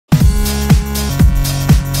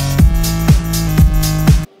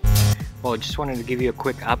Well, just wanted to give you a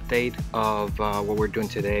quick update of what we're doing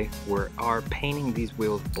today. We are painting these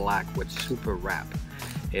wheels black with Superwrap.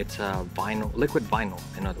 It's vinyl, liquid vinyl,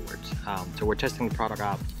 in other words. So we're testing the product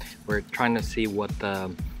out. We're trying to see what the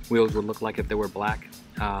wheels would look like if they were black.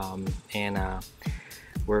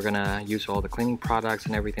 We're gonna use all the cleaning products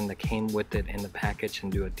and everything that came with it in the package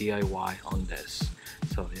and do a DIY on this.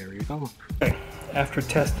 So there you go. Okay. After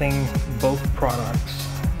testing both products,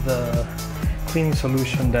 the cleaning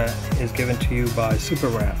solution that is given to you by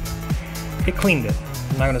Superwrap, it cleaned it.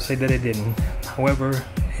 I'm not gonna say that it didn't. However,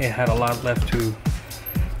 it had a lot left to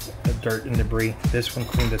the dirt and debris. This one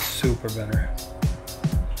cleaned it super better.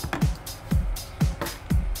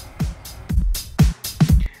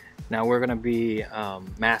 Now we're gonna be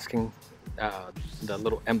masking the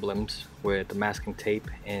little emblems with the masking tape,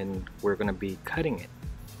 and we're gonna be cutting it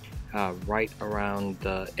right around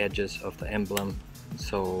the edges of the emblem,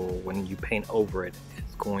 so when you paint over it,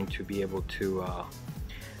 it's going to be able to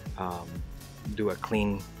do a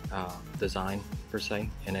clean design per se,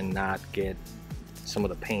 and then not get some of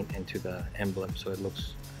the paint into the emblem, so it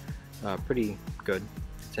looks pretty good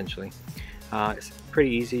essentially. It's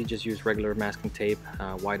pretty easy. Just use regular masking tape,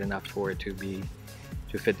 wide enough for it to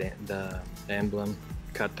fit the emblem.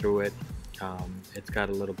 Cut through it. It's got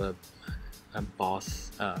a little bit of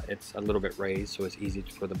emboss. It's a little bit raised, so it's easy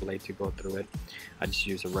for the blade to go through it. I just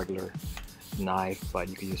use a regular knife, but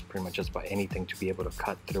you can use pretty much just about anything to be able to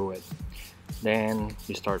cut through it. Then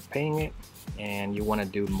you start painting it, and you want to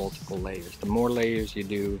do multiple layers. The more layers you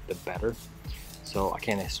do, the better. So I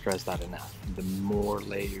can't stress that enough. The more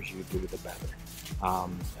layers you do, the better.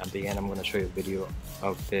 At the end, I'm going to show you a video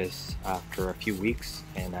of this after a few weeks,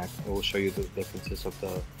 and I will show you the differences of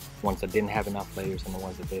the ones that didn't have enough layers and the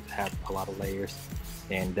ones that did have a lot of layers.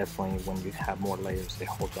 And definitely when you have more layers, it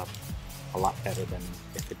holds up a lot better than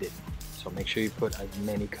if it didn't. So make sure you put as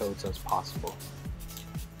many coats as possible.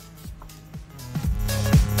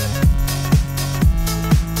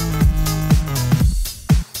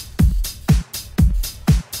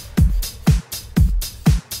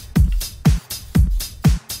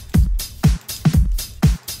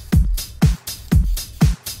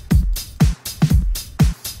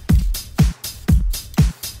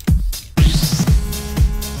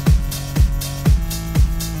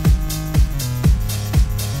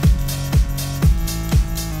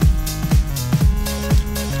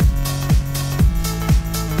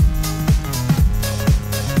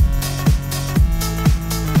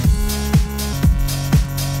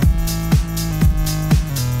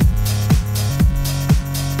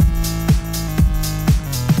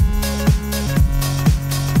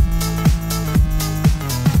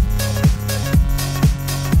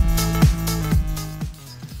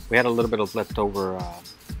 We had a little bit of leftover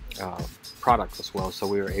product as well, so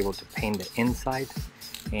we were able to paint the inside,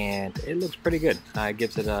 and it looks pretty good. It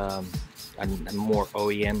gives it a more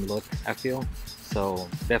OEM look, I feel. So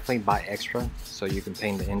definitely buy extra so you can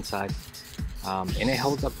paint the inside, and it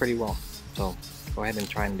holds up pretty well. So go ahead and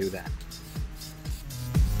try and do that.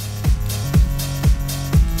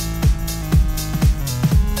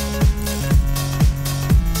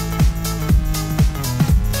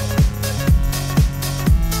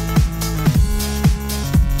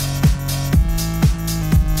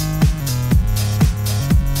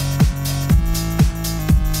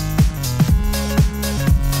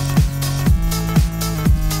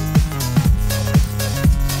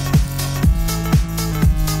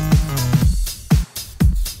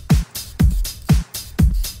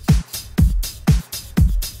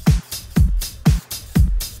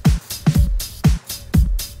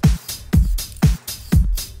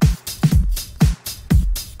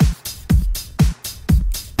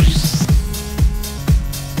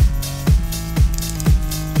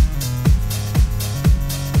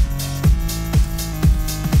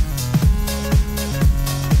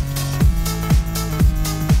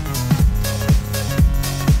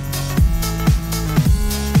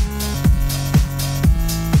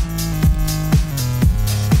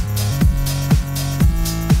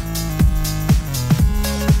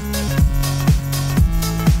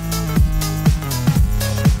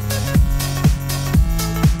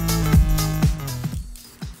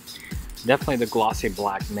 Definitely the glossy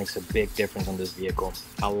black makes a big difference on this vehicle.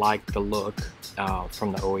 I like the look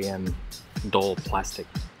from the OEM dull plastic.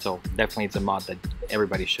 So definitely it's a mod that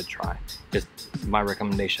everybody should try. Just my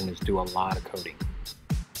recommendation is do a lot of coating.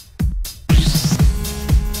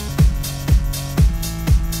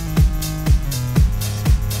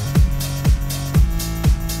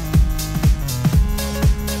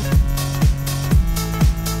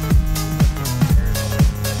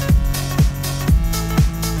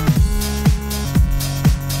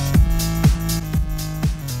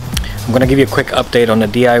 I'm gonna give you a quick update on the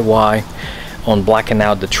DIY on blacking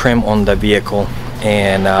out the trim on the vehicle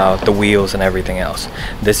and the wheels and everything else.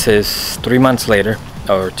 This is 3 months later,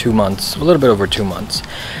 or 2 months, a little bit over 2 months.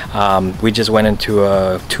 We just went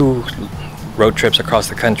into 2 road trips across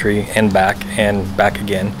the country and back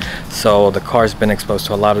again. So the car's been exposed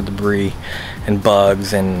to a lot of debris and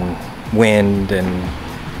bugs and wind, and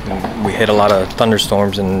we hit a lot of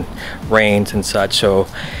thunderstorms and rains and such. So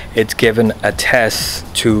it's given a test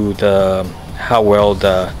to how well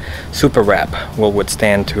the Superwrap will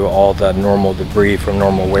withstand to all the normal debris from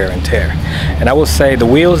normal wear and tear. And I will say the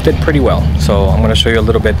wheels did pretty well. So I'm going to show you a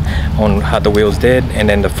little bit on how the wheels did, and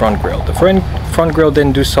then the front grille. The front grille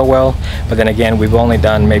didn't do so well, but then again, we've only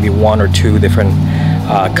done maybe 1 or 2 different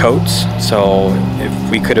coats. So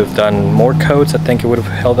if we could have done more coats, I think it would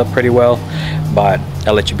have held up pretty well, but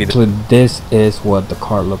I'll let you be. So this is what the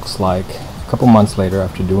car looks like a couple months later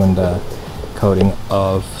after doing the coating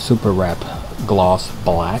of Superwrap Gloss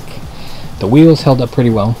Black. The wheels held up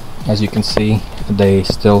pretty well. As you can see, they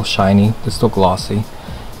still shiny, they're still glossy,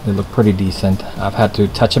 they look pretty decent. I've had to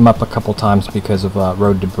touch them up a couple times because of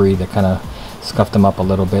road debris that kind of scuffed them up a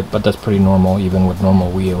little bit, but that's pretty normal even with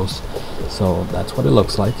normal wheels. So that's what it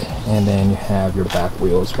looks like. And then you have your back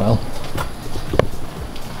wheel as well,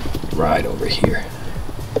 right over here.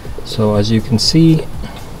 So as you can see,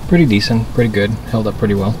 pretty decent, pretty good, held up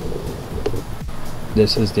pretty well.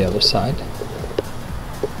 This is the other side.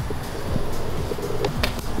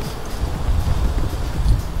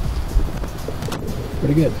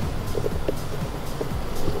 Pretty good.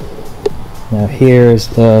 Now here's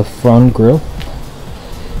the front grille.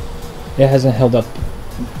 It hasn't held up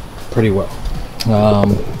pretty well.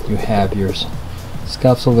 You have your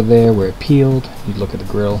scuffs over there where it peeled. You look at the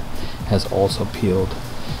grille, has also peeled.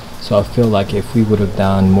 So I feel like if we would have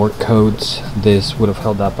done more coats, this would have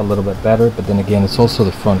held up a little bit better. But then again, it's also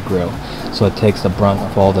the front grille, so it takes the brunt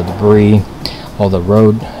of all the debris, all the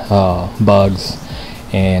road bugs,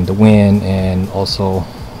 and the wind, and also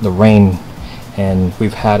the rain. And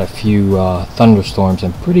we've had a few thunderstorms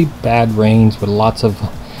and pretty bad rains with lots of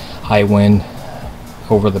high wind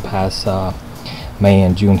over the past May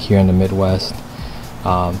and June here in the Midwest.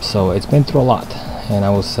 So it's been through a lot, and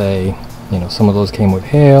I will say, you know, some of those came with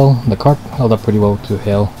hail. The car held up pretty well to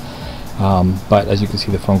hail, but as you can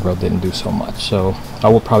see, the front grille didn't do so much. So I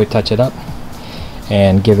will probably touch it up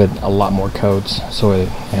and give it a lot more coats so it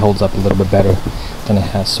holds up a little bit better than it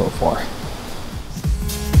has so far.